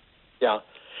 Yeah.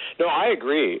 No, I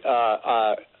agree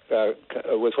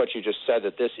with what you just said,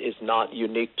 that this is not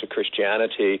unique to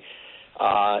Christianity.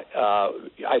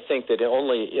 I think that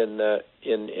only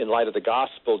in light of the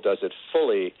gospel does it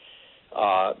fully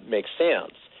make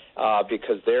sense,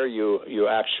 because there you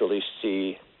actually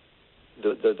see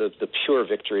the pure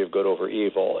victory of good over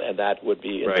evil, and that would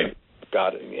be in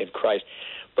God in Christ.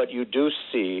 But you do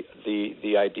see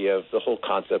the idea of the whole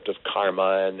concept of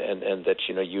karma, and that,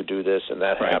 you know, you do this and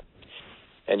that happens,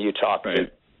 and you talk to.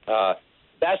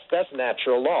 That's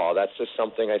natural law. That's just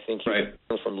something I think you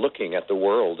learn from looking at the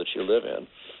world that you live in.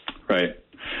 Right.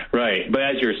 But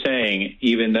as you're saying,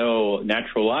 even though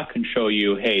natural law can show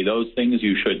you, hey, those things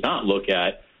you should not look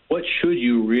at, what should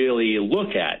you really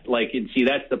look at? Like, and see,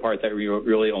 that's the part that we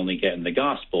really only get in the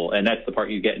gospel, and that's the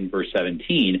part you get in verse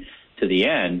 17 to the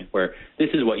end, where this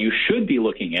is what you should be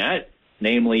looking at,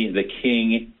 namely the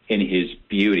King in his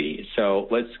beauty. So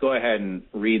let's go ahead and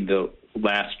read the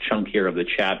last chunk here of the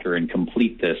chapter and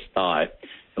complete this thought.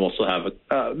 And we'll still have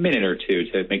a minute or two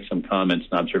to make some comments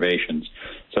and observations.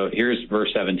 So here's verse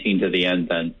 17 to the end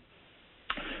then.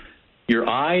 Your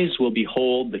eyes will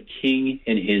behold the King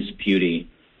in his beauty.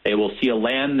 They will see a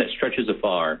land that stretches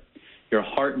afar. Your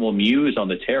heart will muse on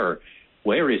the terror.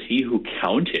 Where is he who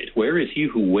counted? Where is he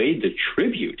who weighed the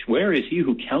tribute? Where is he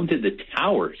who counted the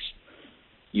towers?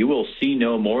 You will see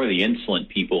no more the insolent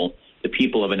people, the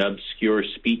people of an obscure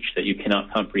speech that you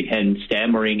cannot comprehend,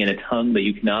 stammering in a tongue that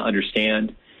you cannot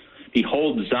understand.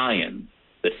 Behold Zion,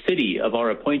 the city of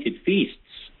our appointed feasts.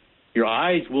 Your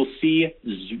eyes will see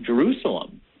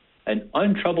Jerusalem, an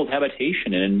untroubled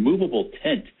habitation, an immovable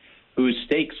tent, whose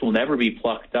stakes will never be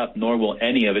plucked up, nor will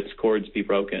any of its cords be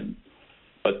broken.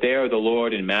 But there the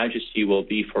Lord in majesty will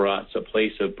be for us, a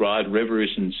place of broad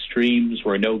rivers and streams,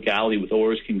 where no galley with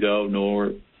oars can go,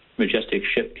 nor majestic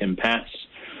ship can pass.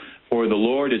 For the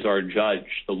Lord is our judge,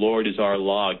 the Lord is our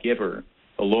lawgiver,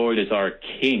 the Lord is our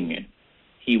king.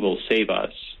 He will save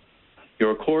us.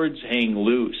 Your cords hang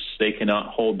loose, they cannot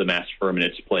hold the mast firm in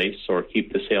its place, or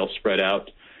keep the sail spread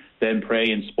out. Then prey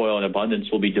and spoil and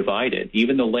abundance will be divided.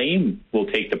 Even the lame will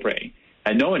take the prey,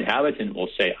 and no inhabitant will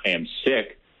say, I am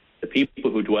sick. The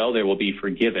people who dwell there will be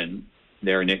forgiven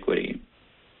their iniquity.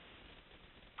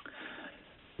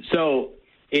 So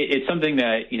it's something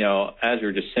that, you know, as we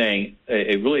were just saying,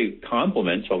 it really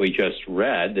complements what we just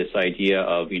read, this idea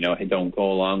of, you know, don't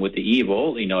go along with the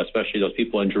evil, you know, especially those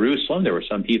people in Jerusalem. There were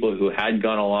some people who had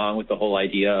gone along with the whole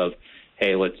idea of,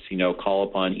 hey, let's, you know, call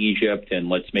upon Egypt and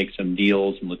let's make some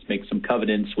deals and let's make some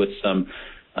covenants with some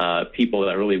people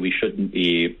that really we shouldn't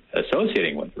be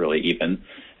associating with, really, even.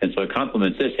 And so it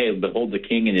complements this, hey, behold the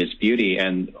King in his beauty.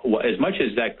 And as much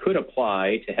as that could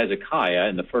apply to Hezekiah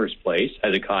in the first place,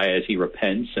 Hezekiah as he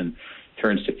repents and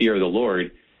turns to fear of the Lord,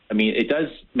 I mean, it does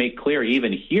make clear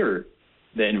even here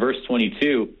that in verse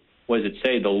 22, what does it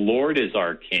say? The Lord is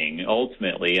our King,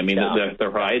 ultimately. I mean, the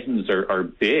horizons are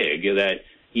big, that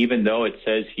even though it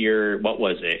says here, what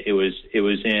was it? It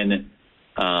was in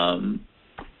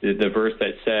the verse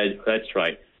that said, that's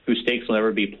right, whose stakes will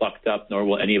never be plucked up, nor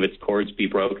will any of its cords be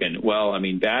broken. Well, I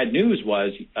mean, bad news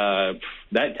was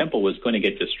that temple was going to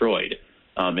get destroyed.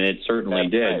 And it certainly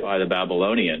did by the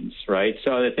Babylonians, right?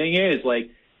 So the thing is, like,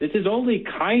 this is only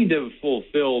kind of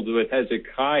fulfilled with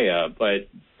Hezekiah, but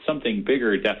something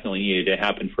bigger definitely needed to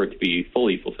happen for it to be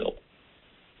fully fulfilled.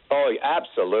 Oh,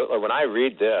 absolutely. When I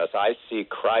read this, I see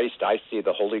Christ. I see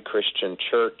the Holy Christian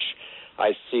Church.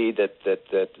 I see that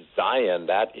Zion,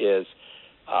 that is,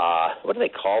 what do they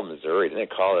call Missouri? Didn't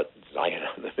they call it Zion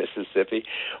on the Mississippi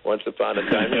once upon a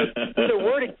time? Where the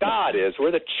Word of God is,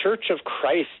 where the Church of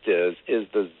Christ is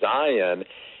the Zion.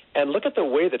 And look at the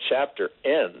way the chapter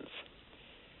ends.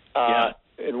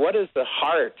 And what is the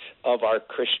heart of our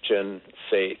Christian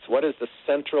faith? What is the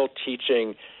central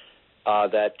teaching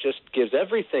that just gives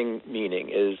everything meaning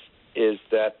is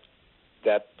that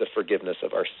the forgiveness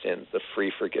of our sins, the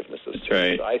free forgiveness of sins.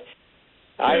 Right.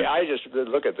 I just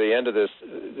look at the end of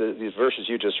these verses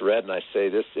you just read, and I say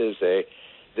this is the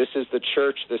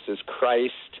church, this is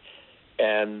Christ,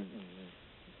 and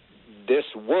this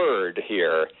word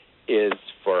here is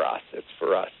for us. It's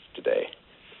for us today.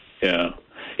 Yeah.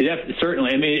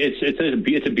 Certainly. I mean,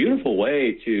 it's a beautiful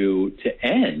way to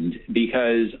end,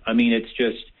 because I mean, it's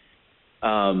just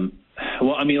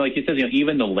well, I mean, like you said,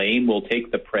 even the lame will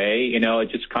take the prey. It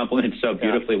just complements so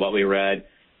beautifully what we read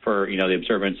for the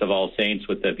observance of all saints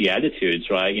with the Beatitudes,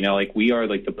 right? Like we are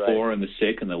like the poor and the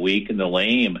sick and the weak and the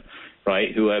lame,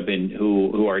 right? Who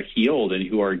are healed and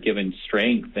who are given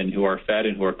strength and who are fed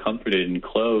and who are comforted and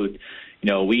clothed.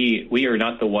 We are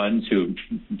not the ones who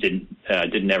didn't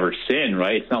ever sin,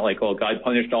 right? It's not like, oh, God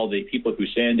punished all the people who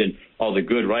sinned and all the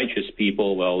good, righteous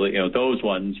people. Well, those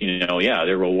ones,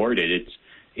 they're rewarded. It's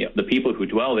the people who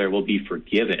dwell there will be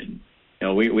forgiven.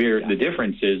 The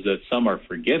difference is that some are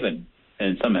forgiven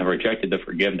and some have rejected the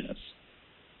forgiveness.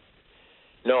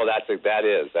 No, that's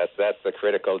the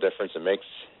critical difference.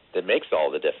 It makes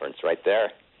all the difference right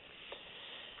there.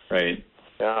 Right.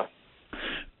 Yeah.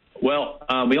 Well,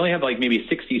 we only have like maybe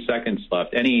 60 seconds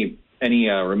left. Any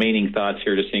remaining thoughts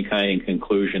here, just in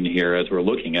conclusion here as we're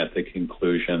looking at the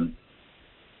conclusion?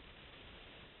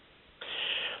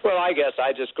 Well, I guess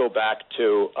I just go back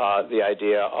to the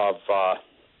idea of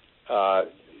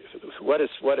what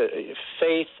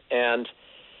faith and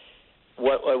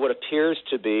what appears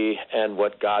to be and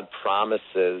what God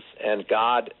promises. And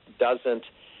God doesn't.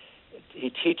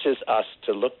 He teaches us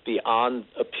to look beyond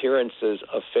appearances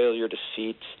of failure,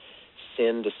 defeat,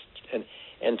 sin,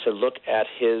 and to look at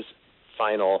his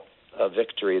final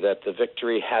victory, that the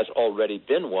victory has already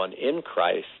been won in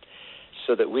Christ,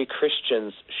 so that we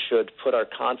Christians should put our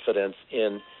confidence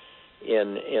in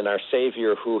our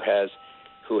Savior who has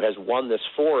won this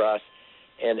for us,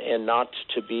 and not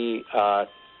to be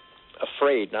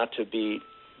afraid, not to be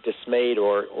dismayed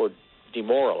or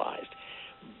demoralized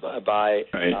by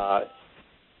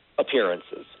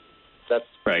appearances. That's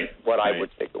what I would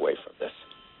take away from this.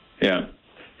 Yeah.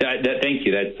 Thank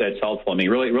you. That's helpful. I mean,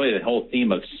 really, the whole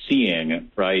theme of seeing,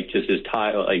 right, just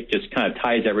kind of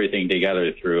ties everything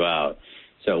together throughout.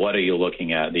 So, what are you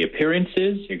looking at? The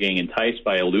appearances? You're getting enticed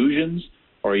by illusions,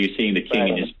 or are you seeing the King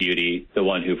in his beauty, the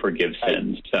one who forgives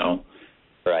sins? So,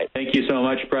 thank you so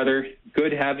much, brother.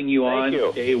 Good having you on.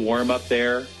 Stay warm up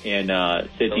there in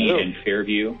Sydney and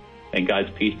Fairview, and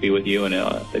God's peace be with you and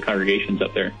the congregations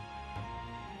up there.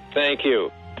 Thank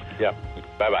you. Yeah.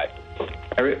 Bye-bye.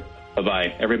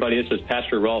 Bye-bye. Everybody, this is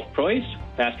Pastor Rolf Preuss,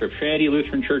 pastor of Trinity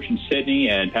Lutheran Church in Sydney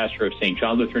and pastor of St.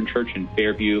 John Lutheran Church in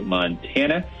Fairview,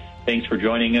 Montana. Thanks for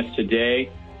joining us today.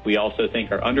 We also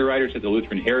thank our underwriters at the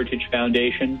Lutheran Heritage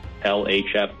Foundation,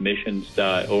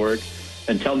 lhfmissions.org.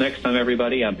 Until next time,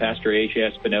 everybody, I'm Pastor A.J.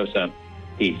 Espinosa.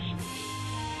 Peace.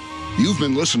 You've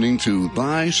been listening to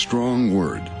Thy Strong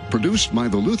Word, produced by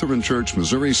the Lutheran Church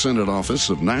Missouri Synod Office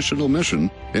of National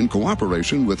Mission in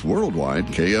cooperation with Worldwide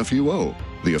KFUO,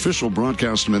 the official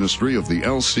broadcast ministry of the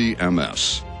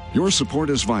LCMS. Your support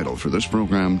is vital for this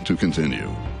program to continue.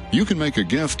 You can make a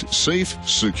gift safe,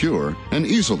 secure, and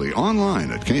easily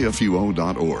online at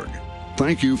kfuo.org.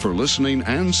 Thank you for listening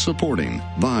and supporting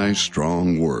Thy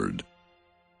Strong Word.